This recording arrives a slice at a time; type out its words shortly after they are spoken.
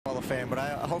fan. But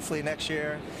hopefully next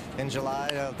year in July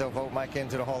they'll vote Mike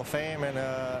into the Hall of Fame, and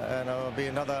it'll be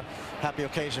another happy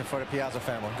occasion for the Piazza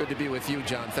family. Good to be with you,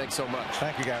 John. Thanks so much.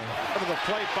 Thank you, Gary. To the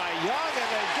plate by Young, and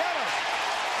they get him.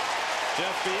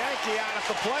 Jeff Bianchi out at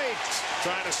the plate,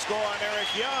 trying to score on Eric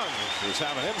Young, who's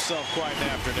having himself quite an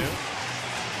afternoon.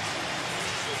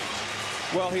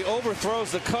 Well, he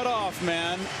overthrows the cutoff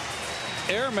man.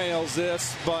 Airmails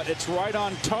this, but it's right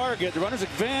on target. The runners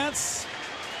advance.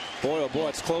 Boy, oh boy,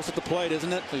 it's close at the plate,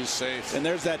 isn't it? He's safe. And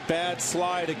there's that bad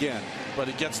slide again. But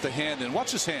he gets the hand in.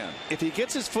 Watch his hand. If he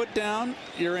gets his foot down,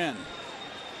 you're in.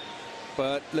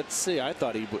 But let's see. I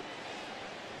thought he would.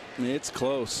 I mean, it's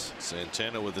close.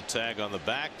 Santana with the tag on the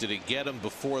back. Did he get him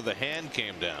before the hand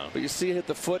came down? But you see it hit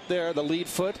the foot there, the lead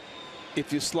foot.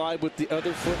 If you slide with the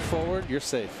other foot forward, you're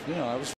safe. You know, I was